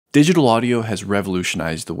Digital audio has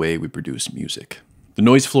revolutionized the way we produce music. The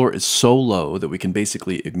noise floor is so low that we can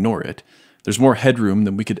basically ignore it. There's more headroom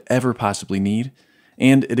than we could ever possibly need,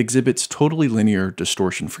 and it exhibits totally linear,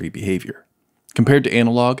 distortion-free behavior. Compared to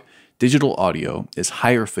analog, digital audio is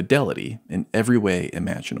higher fidelity in every way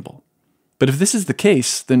imaginable. But if this is the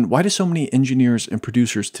case, then why do so many engineers and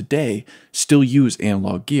producers today still use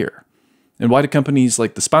analog gear? And why do companies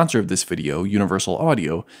like the sponsor of this video, Universal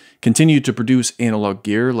Audio, continue to produce analog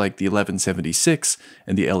gear like the 1176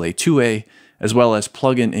 and the LA2A, as well as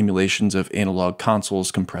plug-in emulations of analog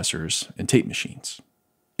consoles, compressors, and tape machines?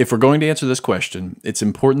 If we're going to answer this question, it's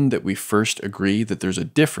important that we first agree that there's a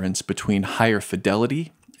difference between higher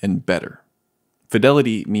fidelity and better.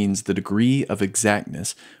 Fidelity means the degree of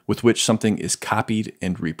exactness with which something is copied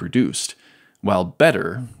and reproduced, while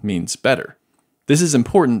better means better. This is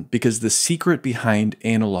important because the secret behind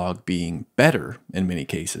analog being better, in many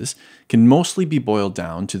cases, can mostly be boiled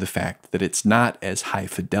down to the fact that it's not as high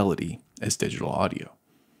fidelity as digital audio.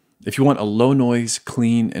 If you want a low noise,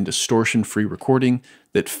 clean, and distortion-free recording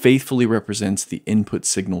that faithfully represents the input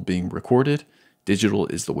signal being recorded, digital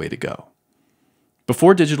is the way to go.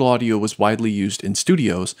 Before digital audio was widely used in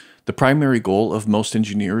studios, the primary goal of most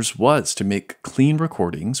engineers was to make clean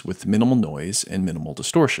recordings with minimal noise and minimal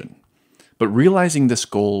distortion. But realizing this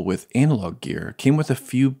goal with analog gear came with a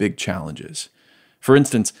few big challenges. For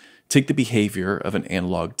instance, take the behavior of an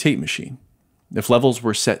analog tape machine. If levels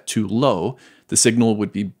were set too low, the signal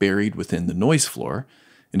would be buried within the noise floor,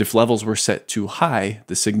 and if levels were set too high,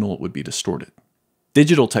 the signal would be distorted.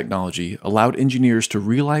 Digital technology allowed engineers to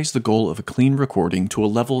realize the goal of a clean recording to a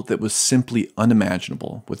level that was simply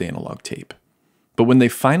unimaginable with analog tape. But when they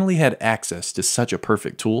finally had access to such a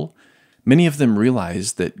perfect tool, many of them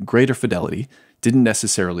realized that greater fidelity didn't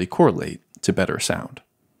necessarily correlate to better sound.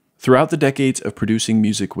 Throughout the decades of producing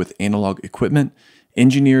music with analog equipment,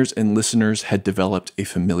 engineers and listeners had developed a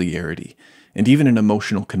familiarity and even an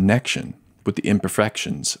emotional connection with the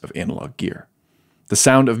imperfections of analog gear. The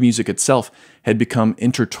sound of music itself had become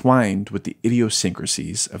intertwined with the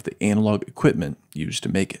idiosyncrasies of the analog equipment used to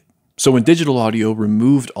make it. So when digital audio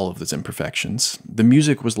removed all of those imperfections, the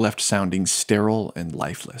music was left sounding sterile and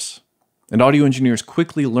lifeless. And audio engineers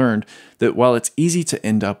quickly learned that while it's easy to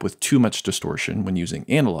end up with too much distortion when using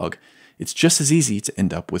analog, it's just as easy to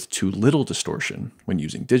end up with too little distortion when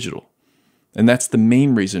using digital. And that's the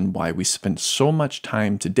main reason why we spend so much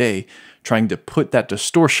time today trying to put that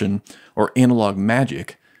distortion or analog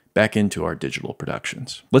magic back into our digital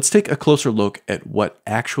productions. Let's take a closer look at what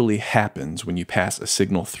actually happens when you pass a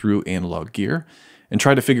signal through analog gear and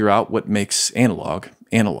try to figure out what makes analog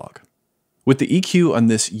analog. With the EQ on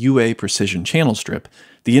this UA precision channel strip,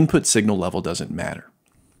 the input signal level doesn't matter.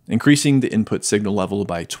 Increasing the input signal level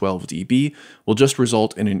by 12 dB will just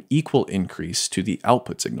result in an equal increase to the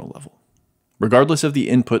output signal level. Regardless of the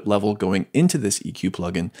input level going into this EQ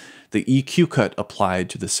plugin, the EQ cut applied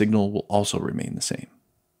to the signal will also remain the same.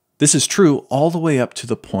 This is true all the way up to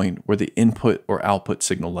the point where the input or output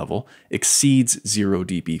signal level exceeds 0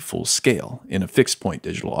 dB full scale in a fixed point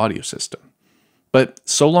digital audio system. But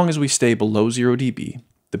so long as we stay below 0 dB,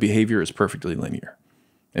 the behavior is perfectly linear.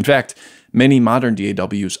 In fact, many modern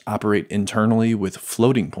DAWs operate internally with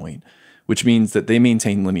floating point, which means that they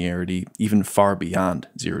maintain linearity even far beyond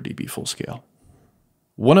 0 dB full scale.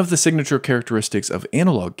 One of the signature characteristics of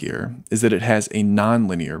analog gear is that it has a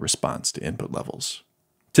nonlinear response to input levels.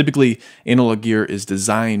 Typically, analog gear is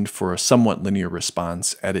designed for a somewhat linear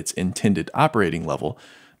response at its intended operating level,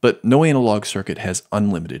 but no analog circuit has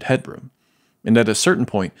unlimited headroom. And at a certain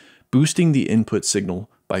point, boosting the input signal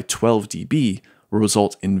by 12 dB will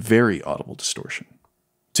result in very audible distortion.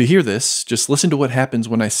 To hear this, just listen to what happens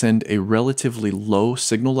when I send a relatively low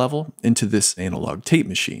signal level into this analog tape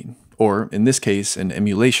machine, or in this case, an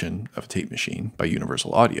emulation of a tape machine by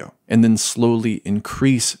Universal Audio, and then slowly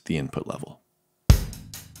increase the input level.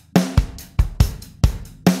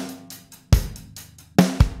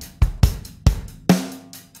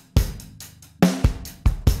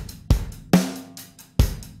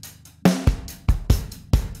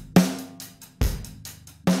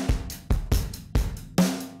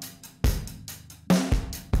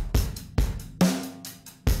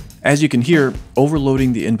 As you can hear,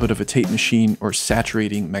 overloading the input of a tape machine or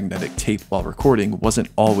saturating magnetic tape while recording wasn't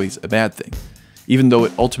always a bad thing, even though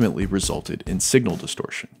it ultimately resulted in signal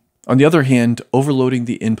distortion. On the other hand, overloading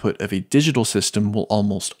the input of a digital system will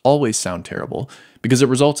almost always sound terrible because it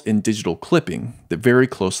results in digital clipping that very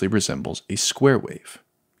closely resembles a square wave.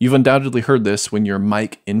 You've undoubtedly heard this when your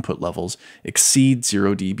mic input levels exceed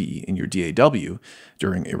 0 dB in your DAW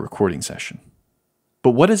during a recording session.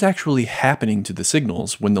 But what is actually happening to the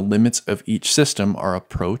signals when the limits of each system are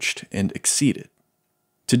approached and exceeded?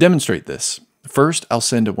 To demonstrate this, first I'll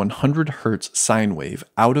send a 100 Hz sine wave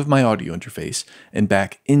out of my audio interface and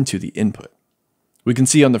back into the input. We can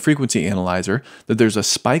see on the frequency analyzer that there's a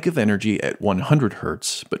spike of energy at 100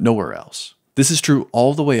 Hz, but nowhere else. This is true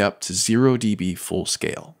all the way up to 0 dB full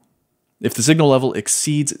scale. If the signal level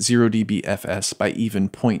exceeds 0 dB fs by even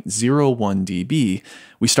 0.01 dB,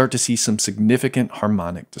 we start to see some significant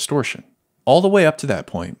harmonic distortion. All the way up to that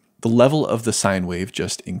point, the level of the sine wave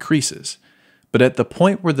just increases. But at the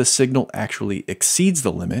point where the signal actually exceeds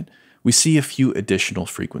the limit, we see a few additional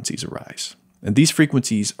frequencies arise. And these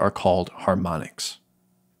frequencies are called harmonics.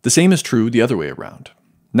 The same is true the other way around.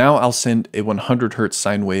 Now I'll send a 100 Hz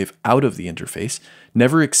sine wave out of the interface,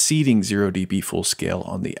 never exceeding 0 dB full scale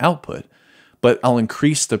on the output, but I'll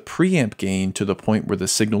increase the preamp gain to the point where the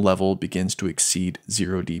signal level begins to exceed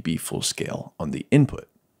 0 dB full scale on the input.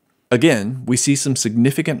 Again, we see some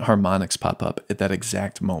significant harmonics pop up at that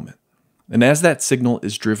exact moment. And as that signal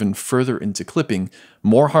is driven further into clipping,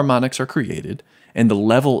 more harmonics are created, and the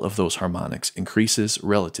level of those harmonics increases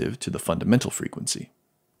relative to the fundamental frequency.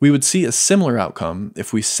 We would see a similar outcome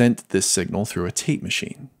if we sent this signal through a tape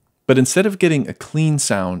machine. But instead of getting a clean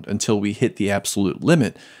sound until we hit the absolute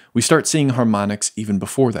limit, we start seeing harmonics even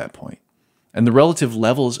before that point. And the relative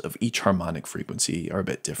levels of each harmonic frequency are a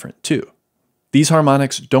bit different too. These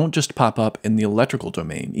harmonics don't just pop up in the electrical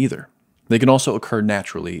domain either. They can also occur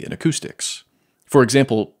naturally in acoustics. For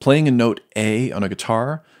example, playing a note A on a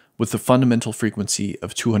guitar with the fundamental frequency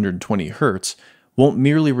of 220 Hz won't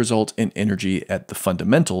merely result in energy at the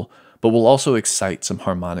fundamental, but will also excite some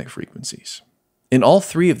harmonic frequencies. In all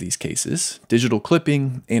three of these cases, digital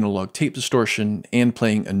clipping, analog tape distortion, and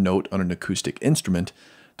playing a note on an acoustic instrument,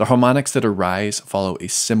 the harmonics that arise follow a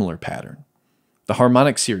similar pattern. The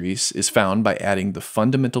harmonic series is found by adding the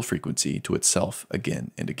fundamental frequency to itself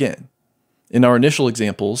again and again. In our initial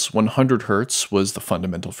examples, 100 Hz was the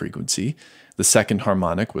fundamental frequency, the second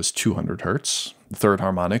harmonic was 200 Hz, the third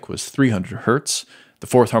harmonic was 300 Hz, the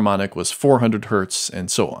fourth harmonic was 400 Hz,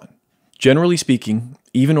 and so on. Generally speaking,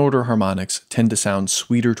 even order harmonics tend to sound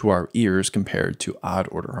sweeter to our ears compared to odd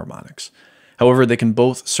order harmonics. However, they can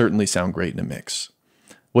both certainly sound great in a mix.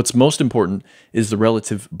 What's most important is the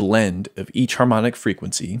relative blend of each harmonic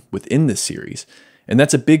frequency within this series, and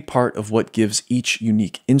that's a big part of what gives each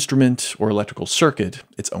unique instrument or electrical circuit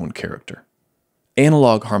its own character.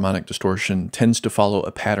 Analog harmonic distortion tends to follow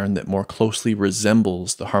a pattern that more closely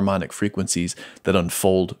resembles the harmonic frequencies that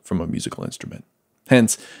unfold from a musical instrument.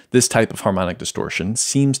 Hence, this type of harmonic distortion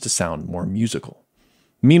seems to sound more musical.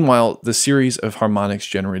 Meanwhile, the series of harmonics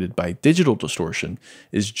generated by digital distortion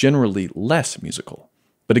is generally less musical.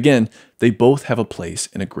 But again, they both have a place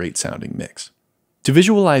in a great sounding mix. To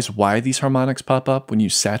visualize why these harmonics pop up when you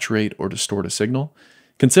saturate or distort a signal,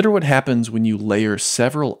 consider what happens when you layer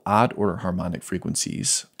several odd order harmonic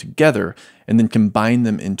frequencies together and then combine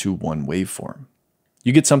them into one waveform.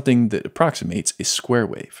 You get something that approximates a square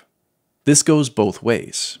wave. This goes both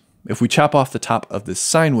ways. If we chop off the top of this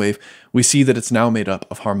sine wave, we see that it's now made up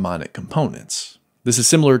of harmonic components. This is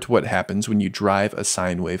similar to what happens when you drive a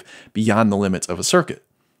sine wave beyond the limits of a circuit.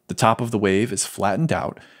 The top of the wave is flattened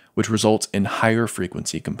out, which results in higher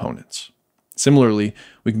frequency components. Similarly,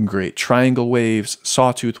 we can create triangle waves,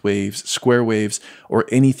 sawtooth waves, square waves, or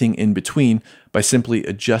anything in between by simply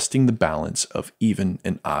adjusting the balance of even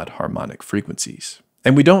and odd harmonic frequencies.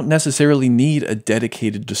 And we don't necessarily need a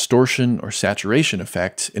dedicated distortion or saturation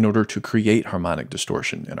effect in order to create harmonic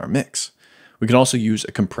distortion in our mix. We can also use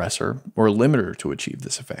a compressor or a limiter to achieve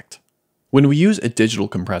this effect. When we use a digital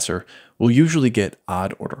compressor, we'll usually get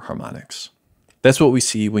odd order harmonics. That's what we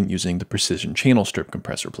see when using the Precision Channel Strip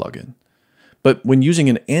compressor plugin. But when using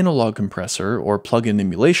an analog compressor or plug-in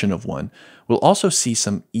emulation of one, we'll also see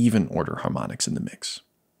some even order harmonics in the mix.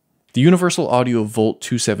 The Universal Audio Volt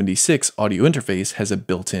 276 audio interface has a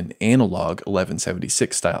built-in analog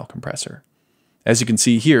 1176 style compressor. As you can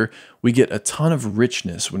see here, we get a ton of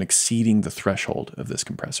richness when exceeding the threshold of this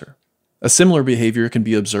compressor. A similar behavior can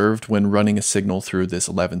be observed when running a signal through this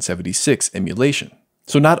 1176 emulation.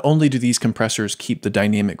 So not only do these compressors keep the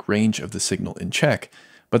dynamic range of the signal in check,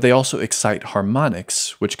 but they also excite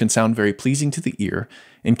harmonics, which can sound very pleasing to the ear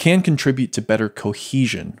and can contribute to better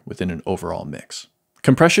cohesion within an overall mix.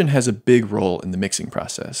 Compression has a big role in the mixing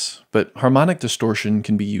process, but harmonic distortion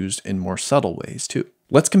can be used in more subtle ways too.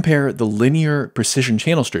 Let's compare the linear Precision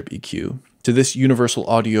Channel Strip EQ to this Universal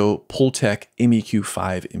Audio Pultec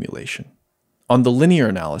MEQ5 emulation. On the linear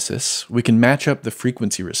analysis, we can match up the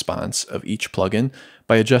frequency response of each plugin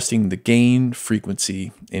by adjusting the gain,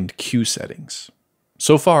 frequency, and Q settings.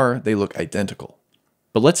 So far, they look identical.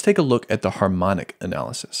 But let's take a look at the harmonic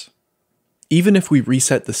analysis. Even if we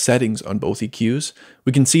reset the settings on both EQs,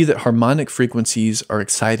 we can see that harmonic frequencies are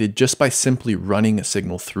excited just by simply running a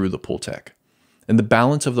signal through the Pultec. And the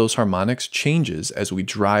balance of those harmonics changes as we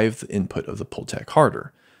drive the input of the Pultec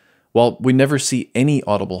harder, while we never see any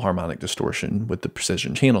audible harmonic distortion with the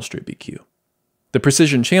precision channel strip EQ. The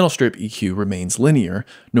precision channel strip EQ remains linear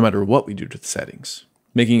no matter what we do to the settings,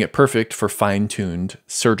 making it perfect for fine-tuned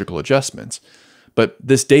surgical adjustments. But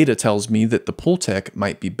this data tells me that the Pultec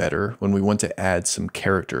might be better when we want to add some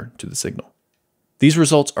character to the signal. These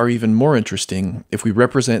results are even more interesting if we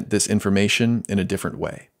represent this information in a different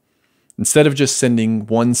way. Instead of just sending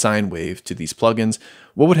one sine wave to these plugins,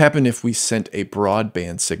 what would happen if we sent a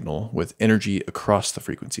broadband signal with energy across the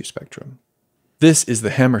frequency spectrum? This is the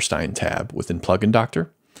Hammerstein tab within Plugin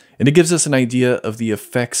Doctor, and it gives us an idea of the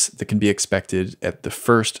effects that can be expected at the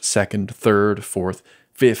first, second, third, fourth,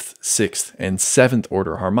 fifth, sixth, and seventh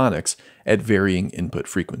order harmonics at varying input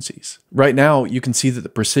frequencies. Right now, you can see that the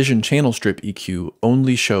precision channel strip EQ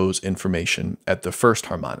only shows information at the first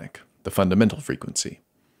harmonic, the fundamental frequency.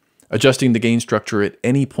 Adjusting the gain structure at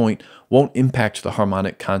any point won't impact the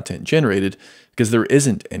harmonic content generated because there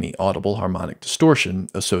isn't any audible harmonic distortion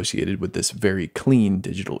associated with this very clean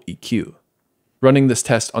digital EQ. Running this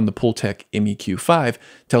test on the Pultec MEQ5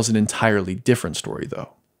 tells an entirely different story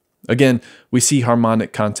though. Again, we see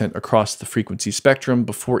harmonic content across the frequency spectrum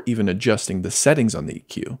before even adjusting the settings on the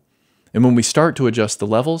EQ. And when we start to adjust the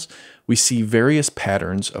levels, we see various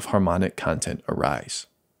patterns of harmonic content arise.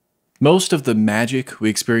 Most of the magic we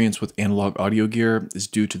experience with analog audio gear is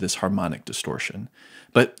due to this harmonic distortion,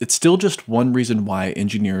 but it's still just one reason why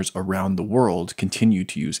engineers around the world continue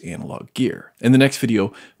to use analog gear. In the next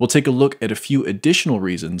video, we'll take a look at a few additional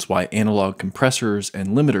reasons why analog compressors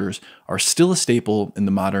and limiters are still a staple in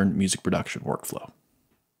the modern music production workflow.